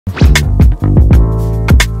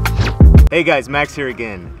Hey guys, Max here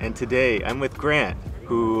again, and today I'm with Grant,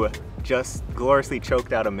 who just gloriously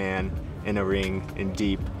choked out a man in a ring in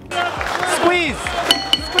deep. Squeeze!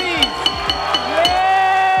 Squeeze!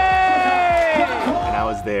 Yay! And I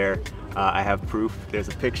was there. I have proof. There's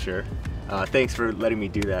a picture. Thanks for letting me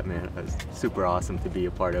do that, man. It was super awesome to be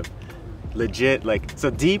a part of. Legit, like, so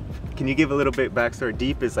Deep, can you give a little bit backstory?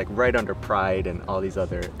 Deep is like right under Pride and all these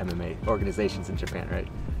other MMA organizations in Japan, right?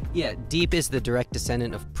 Yeah, Deep is the direct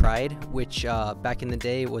descendant of Pride, which back in the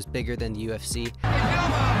day was bigger than the UFC.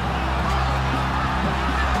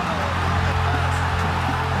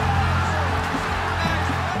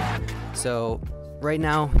 So right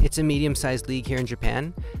now, it's a medium-sized league here in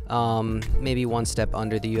Japan, maybe one step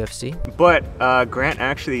under the UFC. But Grant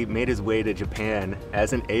actually made his way to Japan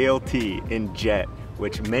as an ALT in JET,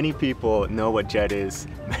 which many people know what JET is.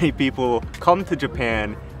 Many people come to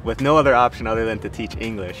Japan with no other option other than to teach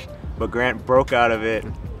English. But Grant broke out of it.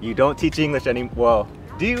 You don't teach English anymore. Well,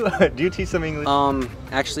 do you teach some English?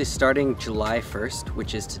 Actually, starting July 1st,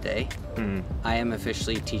 which is today, I am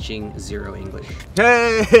officially teaching zero English.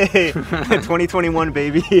 Hey, 2021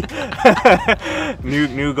 baby.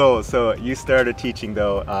 new goals. So you started teaching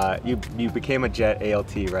though. You became a JET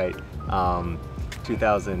ALT, right?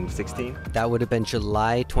 2016. That would have been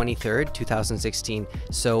July 23rd, 2016.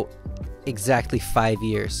 So exactly 5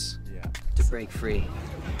 years to break free.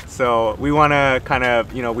 So we want to kind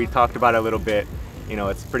of, we talked about it a little bit.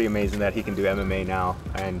 It's pretty amazing that he can do MMA now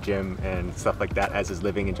and gym and stuff like that as his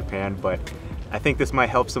living in Japan. But I think this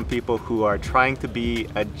might help some people who are trying to be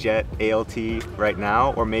a JET ALT right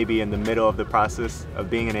now, or maybe in the middle of the process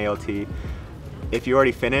of being an ALT. If you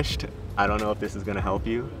already finished, I don't know if this is going to help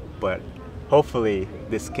you, but hopefully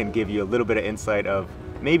this can give you a little bit of insight of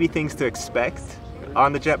maybe things to expect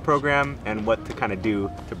on the JET program and what to kind of do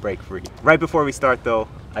to break free. Right before we start though,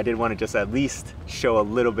 I did want to just at least show a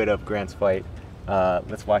little bit of Grant's fight.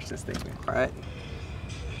 Let's watch this thing, man. All right.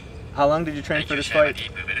 How long did you train for this fight?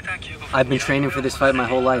 I've been training for this fight my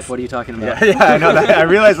whole life. What are you talking about? Yeah, I know that. I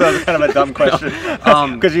realized that was kind of a dumb question.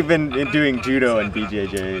 Because you've been doing judo and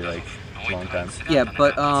BJJ like a long time. Yeah,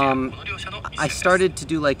 but I started to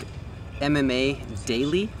do like MMA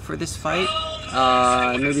daily for this fight,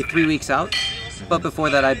 maybe 3 weeks out. But before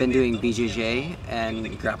that, I've been doing BJJ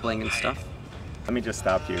and grappling and stuff. Let me just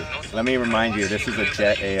stop you. Let me remind you, this is a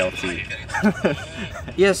JET ALT.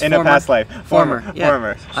 Yes, in a past life. Former.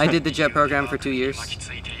 Former. I did the JET program for 2 years.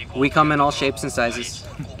 We come in all shapes and sizes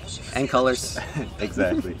and colors.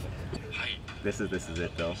 Exactly. This is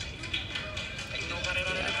it though.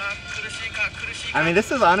 I mean,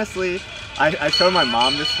 this is honestly, I showed my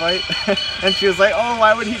mom this fight and she was like, oh,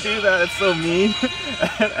 why would he do that? It's so mean.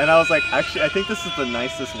 And I was like, actually, I think this is the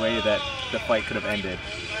nicest way that the fight could have ended.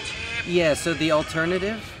 Yeah, so the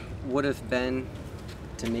alternative would have been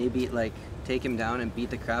to maybe like take him down and beat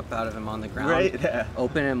the crap out of him on the ground. Right, yeah.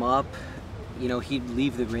 Open him up. He'd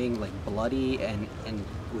leave the ring like bloody and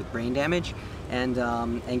with brain damage and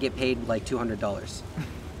get paid like $200.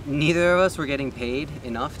 Neither of us were getting paid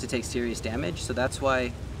enough to take serious damage, so that's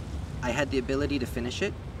why I had the ability to finish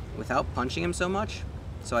it without punching him so much,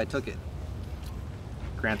 so I took it.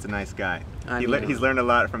 Grant's a nice guy. He's learned a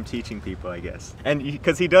lot from teaching people, I guess. And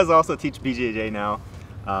because he does also teach BJJ now.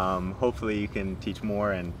 Hopefully you can teach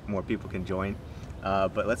more and more people can join.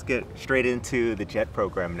 But let's get straight into the JET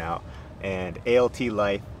program now. And ALT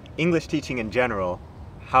life, English teaching in general,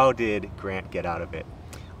 how did Grant get out of it?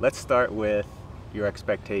 Let's start with your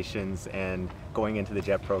expectations and going into the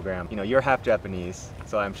JET program. You're half Japanese,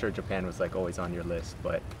 so I'm sure Japan was like always on your list,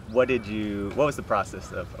 but what was the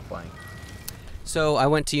process of applying? So I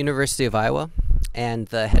went to University of Iowa, and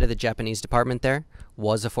the head of the Japanese department there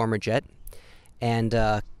was a former JET, and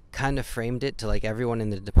kind of framed it to like everyone in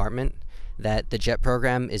the department that the JET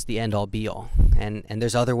program is the end-all be-all, and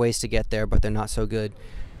there's other ways to get there, but they're not so good.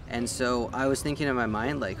 And so I was thinking in my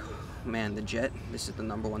mind, like, man, the JET, this is the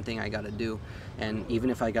 #1 thing I gotta do, and even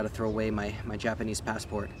if I gotta throw away my Japanese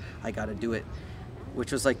passport, I gotta do it.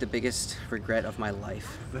 Which was like the biggest regret of my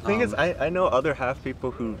life. The thing is, I know other half people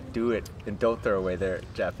who do it and don't throw away their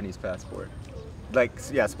Japanese passport. Like,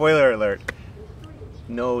 yeah, spoiler alert,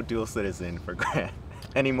 no dual citizen for Grant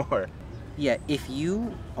anymore. Yeah, if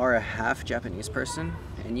you are a half Japanese person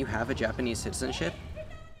and you have a Japanese citizenship,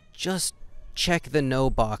 just check the no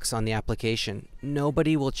box on the application.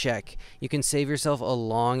 Nobody will check. You can save yourself a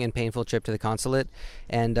long and painful trip to the consulate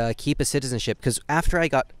and keep a citizenship. Because after I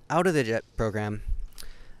got out of the JET program,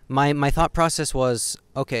 my thought process was,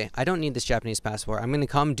 okay, I don't need this Japanese passport. I'm going to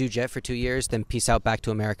come do JET for 2 years, then peace out back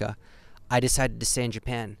to America. I decided to stay in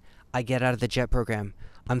Japan. I get out of the JET program.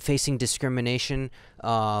 I'm facing discrimination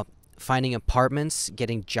finding apartments,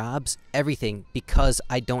 getting jobs, everything, because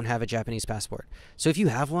I don't have a Japanese passport. So if you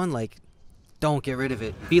have one, like, don't get rid of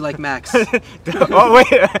it. Be like Max. Oh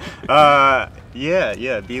wait,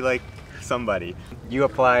 yeah, be like somebody. You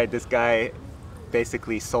applied. This guy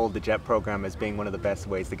basically sold the JET program as being one of the best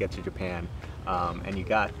ways to get to Japan, and you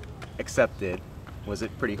got accepted. Was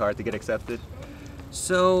it pretty hard to get accepted?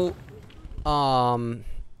 So,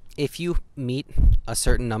 if you meet a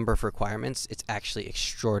certain number of requirements, it's actually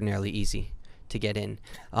extraordinarily easy to get in.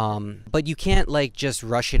 But you can't like just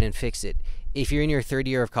rush it and fix it. If you're in your third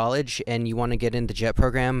year of college and you want to get in the JET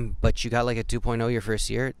program, but you got like a 2.0 your first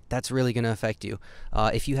year, that's really going to affect you.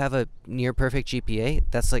 If you have a near perfect GPA,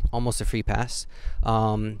 that's like almost a free pass.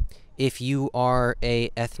 If you are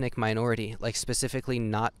a ethnic minority, like specifically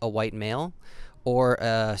not a white male or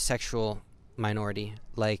a sexual minority,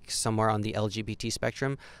 like somewhere on the LGBT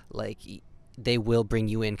spectrum, like they will bring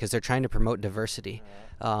you in because they're trying to promote diversity.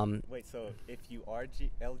 Wait, so if you are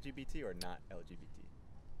LGBT or not LGBT?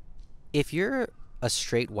 If you're a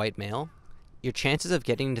straight white male, your chances of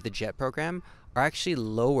getting into the JET program are actually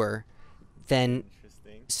lower than.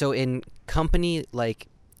 So in company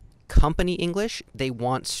English, they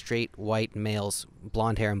want straight white males,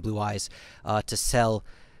 blonde hair and blue eyes, to sell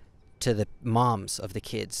to the moms of the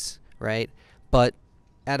kids, right? But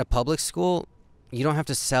at a public school, you don't have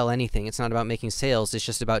to sell anything. It's not about making sales. It's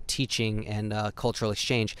just about teaching and cultural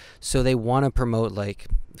exchange. So they want to promote like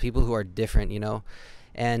people who are different, you know?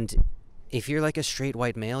 And if you're like a straight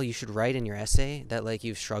white male, you should write in your essay that like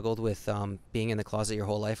you've struggled with being in the closet your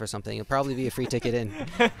whole life or something. It'll probably be a free ticket in.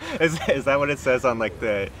 Is that what it says on like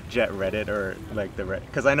the JET Reddit or like the Reddit?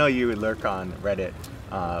 Because I know you lurk on Reddit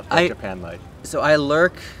for Japan Life. So I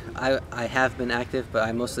lurk. I have been active, but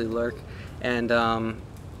I mostly lurk. And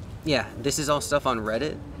yeah, this is all stuff on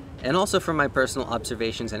Reddit and also from my personal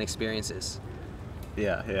observations and experiences.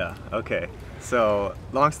 Yeah. Okay. So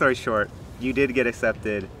long story short, you did get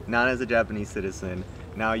accepted, not as a Japanese citizen.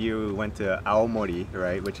 Now you went to Aomori,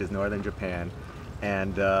 right, which is northern Japan,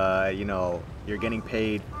 and you know, you're getting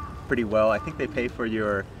paid pretty well. I think they pay for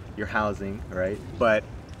your housing, right? But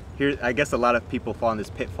here, I guess a lot of people fall in this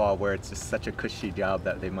pitfall where it's just such a cushy job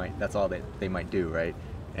that that's all that they might do, right?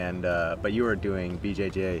 And but you were doing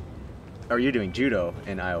BJJ, or you're doing judo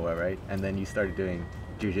in Iowa, right? And then you started doing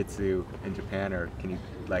jiu-jitsu in Japan, or can you,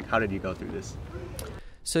 like, how did you go through this?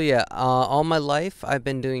 So yeah, all my life I've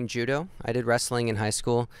been doing judo. I did wrestling in high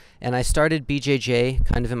school, and I started BJJ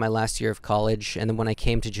kind of in my last year of college, and then when I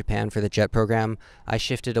came to Japan for the JET program, I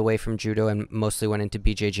shifted away from judo and mostly went into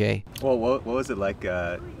BJJ. Well, what was it like,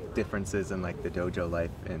 differences in like the dojo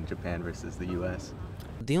life in Japan versus the US?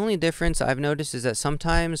 The only difference I've noticed is that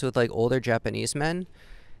sometimes with like older Japanese men,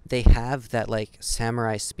 they have that like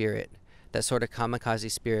samurai spirit. That sort of kamikaze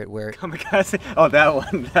spirit where... Kamikaze? Oh, that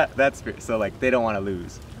one. That spirit. So, like, they don't want to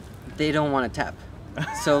lose. They don't want to tap.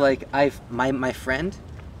 So, like, my friend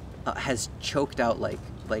has choked out, like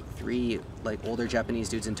 3, like, older Japanese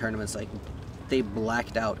dudes in tournaments. Like, they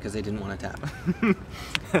blacked out because they didn't want to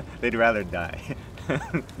tap. They'd rather die.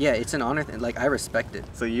 Yeah, it's an honor thing. Like, I respect it.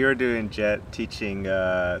 So, you're doing JET, teaching,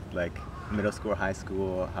 like, middle school, high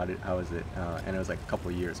school. How was it? And it was, like, a couple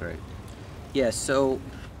of years, right? Yeah, so...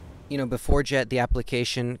 You know, before JET, the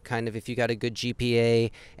application kind of, if you got a good GPA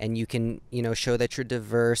and you can, you know, show that you're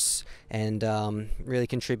diverse and really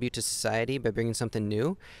contribute to society by bringing something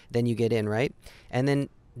new, then you get in, right? And then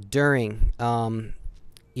during,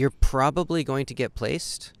 you're probably going to get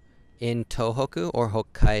placed in Tohoku or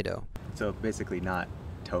Hokkaido. So basically not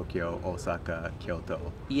Tokyo, Osaka,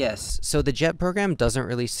 Kyoto. Yes. So the JET program doesn't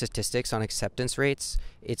release statistics on acceptance rates.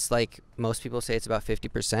 It's like most people say it's about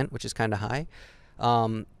 50%, which is kind of high.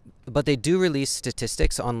 But they do release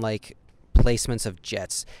statistics on like placements of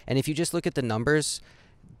jets. And if you just look at the numbers,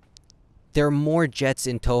 there are more jets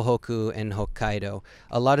in Tohoku and Hokkaido.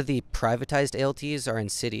 A lot of the privatized ALTs are in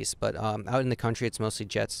cities, but out in the country, it's mostly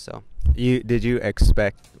jets. So, Did you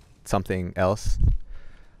expect something else?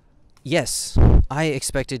 Yes, I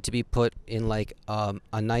expected to be put in like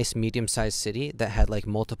a nice medium-sized city that had like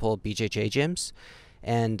multiple BJJ gyms,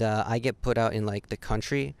 and I get put out in like the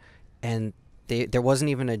country, and there wasn't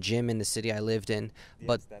even a gym in the city I lived in. Yes,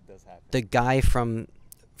 but that does happen. The guy from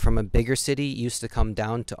a bigger city used to come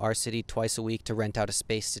down to our city twice a week to rent out a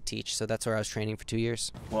space to teach. So that's where I was training for 2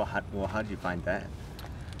 years. Well, how did you find that?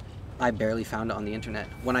 I barely found it on the internet.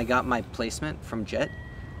 When I got my placement from JET,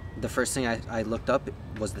 the first thing I looked up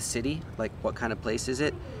was the city, like what kind of place is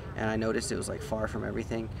it, and I noticed it was like far from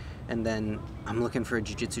everything. And then I'm looking for a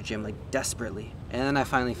jiu-jitsu gym like desperately, and then I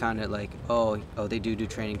finally found it. Like, oh, they do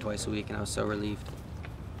training twice a week, and I was so relieved.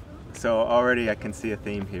 So already I can see a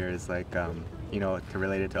theme here. Is like you know, to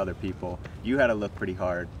relate it to other people, you had to look pretty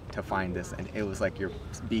hard to find this, and it was like your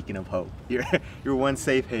beacon of hope. Your one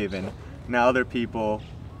safe haven. Now other people,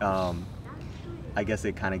 I guess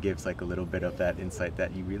it kind of gives like a little bit of that insight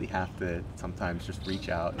that you really have to sometimes just reach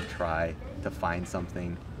out and try to find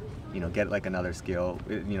something, you know, get like another skill.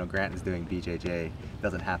 You know, Grant is doing BJJ.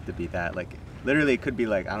 Doesn't have to be that. Like literally, it could be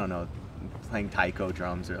like, I don't know, playing taiko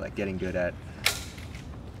drums, or like getting good at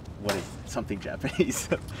what is something Japanese,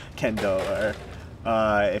 kendo, or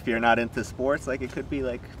if you're not into sports, like it could be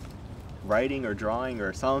like writing or drawing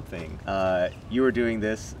or something. You were doing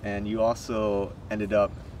this, and you also ended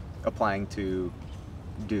up applying to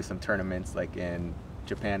do some tournaments like in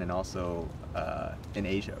Japan and also in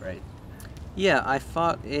Asia, right? Yeah, I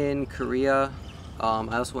fought in Korea.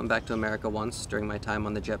 I also went back to America once during my time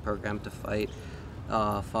on the JET program to fight.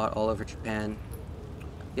 Fought all over Japan.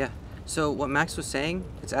 Yeah. So what Max was saying,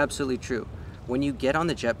 it's absolutely true. When you get on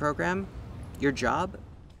the JET program, your job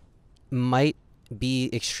might be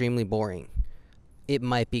extremely boring. It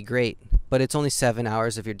might be great, but it's only 7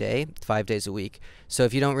 hours of your day, 5 days a week. So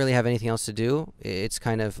if you don't really have anything else to do, it's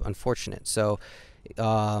kind of unfortunate. So,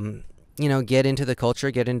 you know, get into the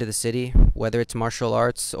culture, get into the city, whether it's martial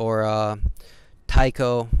arts or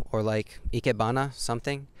taiko or like ikebana,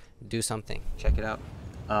 something, do something. Check it out.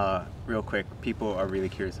 Real quick, people are really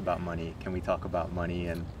curious about money. Can we talk about money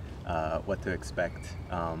and what to expect?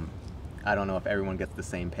 I don't know if everyone gets the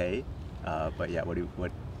same pay, but yeah,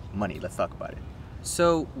 what money? Let's talk about it.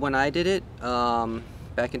 So when I did it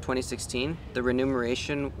back in 2016, the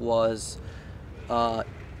remuneration was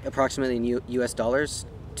approximately in US dollars,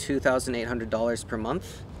 $2,800 per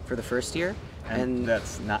month for the first year, and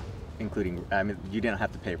that's not including. I mean, you didn't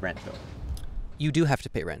have to pay rent though. You do have to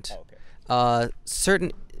pay rent. Oh,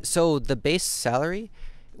 okay. So the base salary,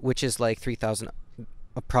 which is like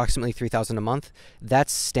approximately 3,000 a month,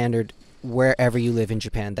 that's standard wherever you live in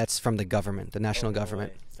Japan. That's from the government, the national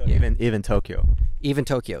government. So yeah. even Tokyo. Even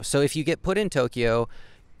Tokyo. So if you get put in Tokyo,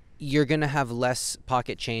 you're gonna have less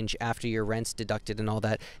pocket change after your rent's deducted and all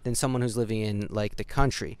that than someone who's living in like the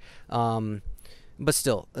country. But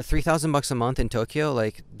still, $3,000 a month in Tokyo,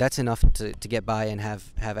 like that's enough to get by and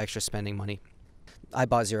have extra spending money. I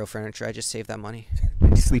bought zero furniture. I just saved that money.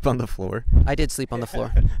 Did you sleep on the floor? I did sleep on the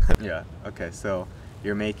floor. Yeah. Okay. So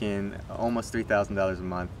you're making almost $3,000 a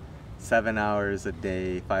month, 7 hours a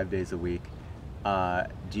day, 5 days a week.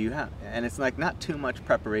 Do you have? And it's like not too much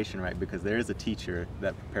preparation, right? Because there is a teacher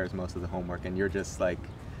that prepares most of the homework, and you're just like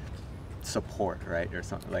support, right, or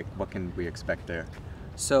something. Like, what can we expect there?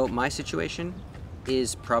 So my situation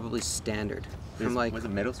is probably standard. From like, was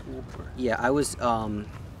it middle school? Or? Yeah, I was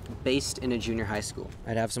based in a junior high school.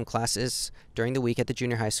 I'd have some classes during the week at the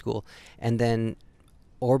junior high school, and then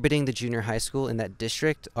orbiting the junior high school in that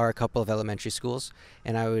district are a couple of elementary schools,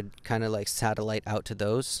 and I would kind of like satellite out to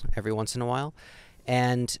those every once in a while.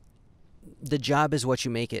 And the job is what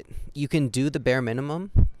you make it. You can do the bare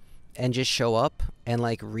minimum and just show up and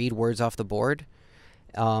like read words off the board,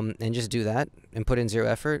 and just do that and put in zero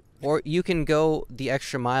effort, or you can go the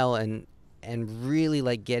extra mile and really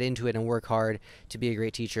like get into it and work hard to be a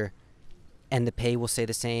great teacher, and the pay will stay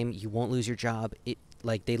the same. You won't lose your job.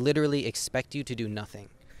 Like they literally expect you to do nothing.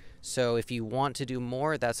 So if you want to do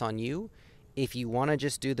more, that's on you. If you want to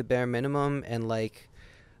just do the bare minimum and like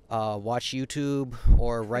watch YouTube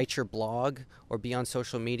or write your blog or be on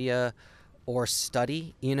social media or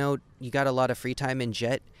study, you know, you got a lot of free time in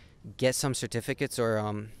JET, get some certificates,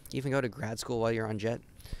 or even go to grad school while you're on JET.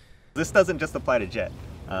 This doesn't just apply to JET.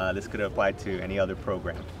 This could apply to any other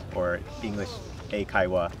program or English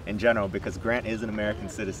Eikaiwa in general, because Grant is an American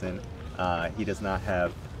citizen. He does not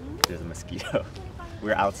have, there's a mosquito.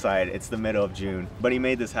 We're outside, it's the middle of June, but he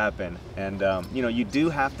made this happen. And you know, you do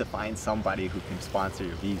have to find somebody who can sponsor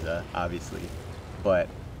your visa, obviously. But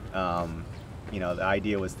you know, the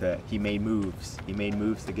idea was he made moves. He made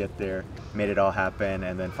moves to get there, made it all happen,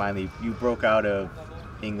 and then finally you broke out of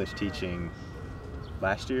English teaching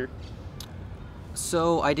last year?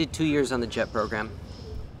 So I did 2 years on the JET program,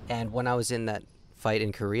 and when I was in that fight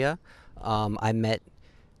in Korea, I met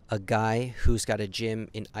a guy who's got a gym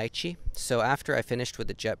in Aichi. So after I finished with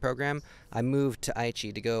the JET program, I moved to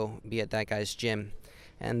Aichi to go be at that guy's gym.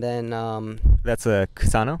 And then that's a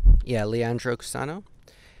Kusano? Yeah, Leandro Kusano.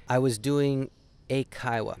 I was doing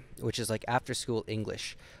Eikaiwa, which is like after school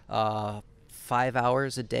English. 5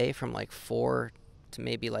 hours a day from like 4 to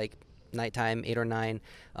maybe like nighttime, 8 or 9,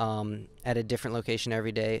 at a different location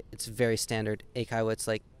every day. It's very standard. Eikaiwa, it's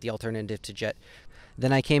like the alternative to JET.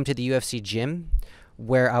 Then I came to the UFC gym,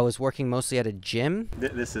 where I was working mostly at a gym.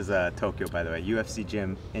 This is Tokyo, by the way. UFC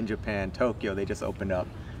gym in Japan, Tokyo. They just opened up.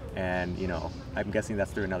 And you know, I'm guessing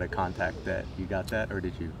that's through another contact that you got that, or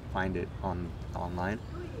did you find it online?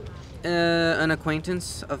 An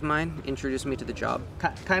acquaintance of mine introduced me to the job.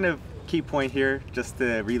 Kind of key point here, just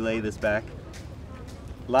to relay this back.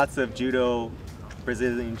 Lots of judo,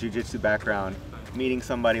 Brazilian jiu-jitsu background, meeting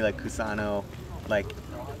somebody like Kusano, like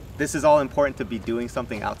this is all important to be doing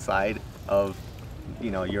something outside of,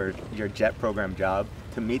 you know, your jet program job,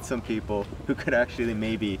 to meet some people who could actually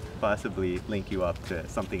maybe possibly link you up to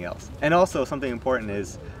something else. And also something important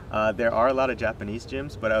is there are a lot of Japanese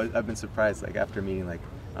gyms, but I've been surprised, like after meeting like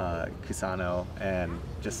Kusano and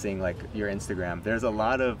just seeing like your Instagram, there's a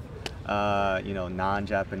lot of you know,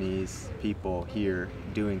 non-Japanese people here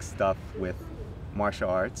doing stuff with martial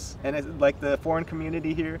arts. And it's like the foreign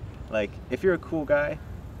community here, like if you're a cool guy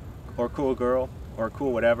or cool girl or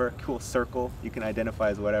cool whatever, cool circle, you can identify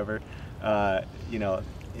as whatever, you know,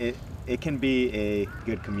 it can be a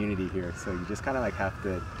good community here. So you just kind of like have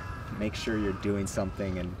to make sure you're doing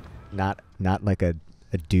something and not like a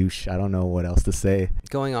douche. I don't know what else to say.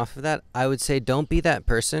 Going off of that, I would say don't be that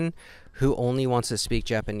person who only wants to speak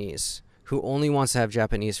Japanese, who only wants to have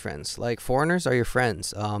Japanese friends. Like, foreigners are your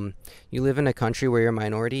friends. You live in a country where you're a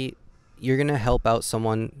minority, you're going to help out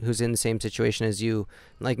someone who's in the same situation as you,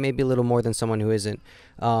 like maybe a little more than someone who isn't.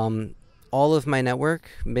 All of my network,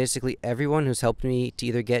 basically everyone who's helped me to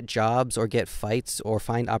either get jobs or get fights or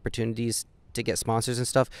find opportunities to get sponsors and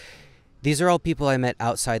stuff, these are all people I met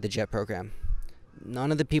outside the JET program.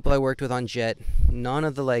 None of the people I worked with on JET, none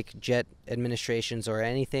of the like JET administrations or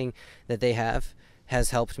anything that they have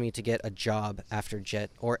has helped me to get a job after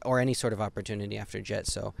JET or any sort of opportunity after JET.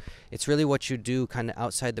 So it's really what you do kind of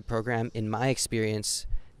outside the program, in my experience,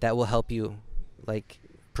 that will help you like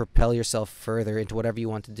propel yourself further into whatever you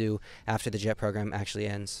want to do after the JET program actually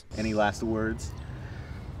ends. Any last words?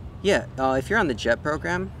 Yeah, if you're on the JET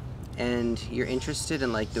program and you're interested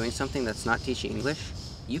in like doing something that's not teaching English,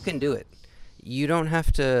 you can do it. You don't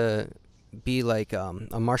have to be like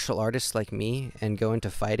a martial artist like me and go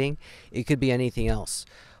into fighting. It could be anything else.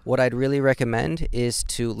 What I'd really recommend is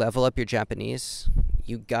to level up your Japanese.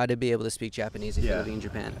 You got to be able to speak Japanese if you're living in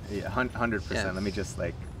Japan. Yeah, 100%. Yeah. Let me just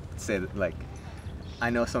like say that, like,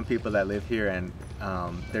 I know some people that live here and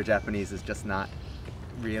their Japanese is just not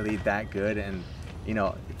really that good, and you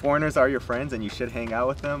know, foreigners are your friends and you should hang out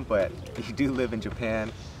with them, but if you do live in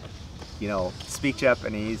Japan, you know, speak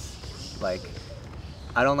Japanese. Like,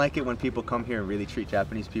 I don't like it when people come here and really treat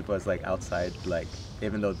Japanese people as like outside, like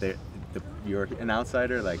even though you're an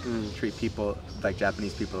outsider, like treat people like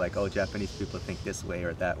Japanese people like, oh, Japanese people think this way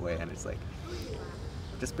or that way, and it's like,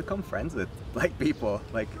 just become friends with like people.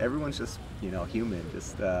 Like, everyone's just, you know, human.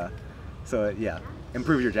 Just so yeah,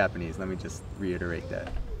 improve your Japanese. Let me just reiterate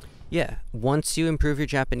that. Yeah, once you improve your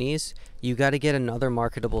Japanese, you got to get another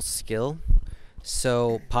marketable skill.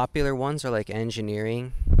 So popular ones are like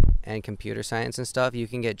engineering and computer science and stuff. You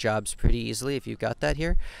can get jobs pretty easily if you've got that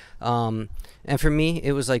here. And for me,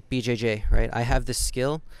 it was like BJJ, right? I have this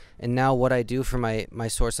skill, and now what I do for my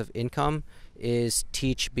source of income is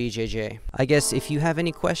teach BJJ. I guess if you have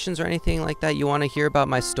any questions or anything like that, you want to hear about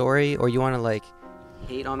my story, or you want to like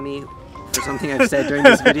hate on me for something I've said during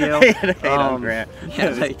this video. hate on Grant. Yeah,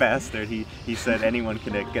 this bastard. He said anyone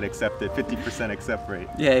can get accepted. 50% accept rate.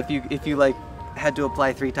 Yeah, if you like had to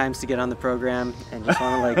apply 3 times to get on the program and just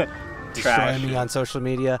want to like destroy me on social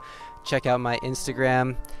media, check out my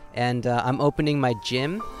Instagram. And I'm opening my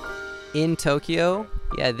gym in Tokyo,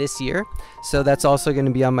 this year. So that's also going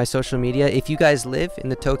to be on my social media. If you guys live in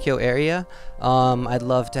the Tokyo area, I'd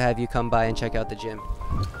love to have you come by and check out the gym.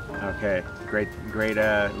 Okay, great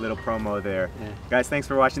little promo there. Yeah. Guys, thanks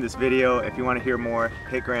for watching this video. If you want to hear more,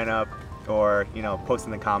 hit Grant up, or you know, post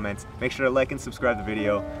in the comments. Make sure to like and subscribe the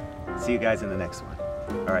video. See you guys in the next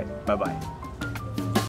one. All right, bye-bye.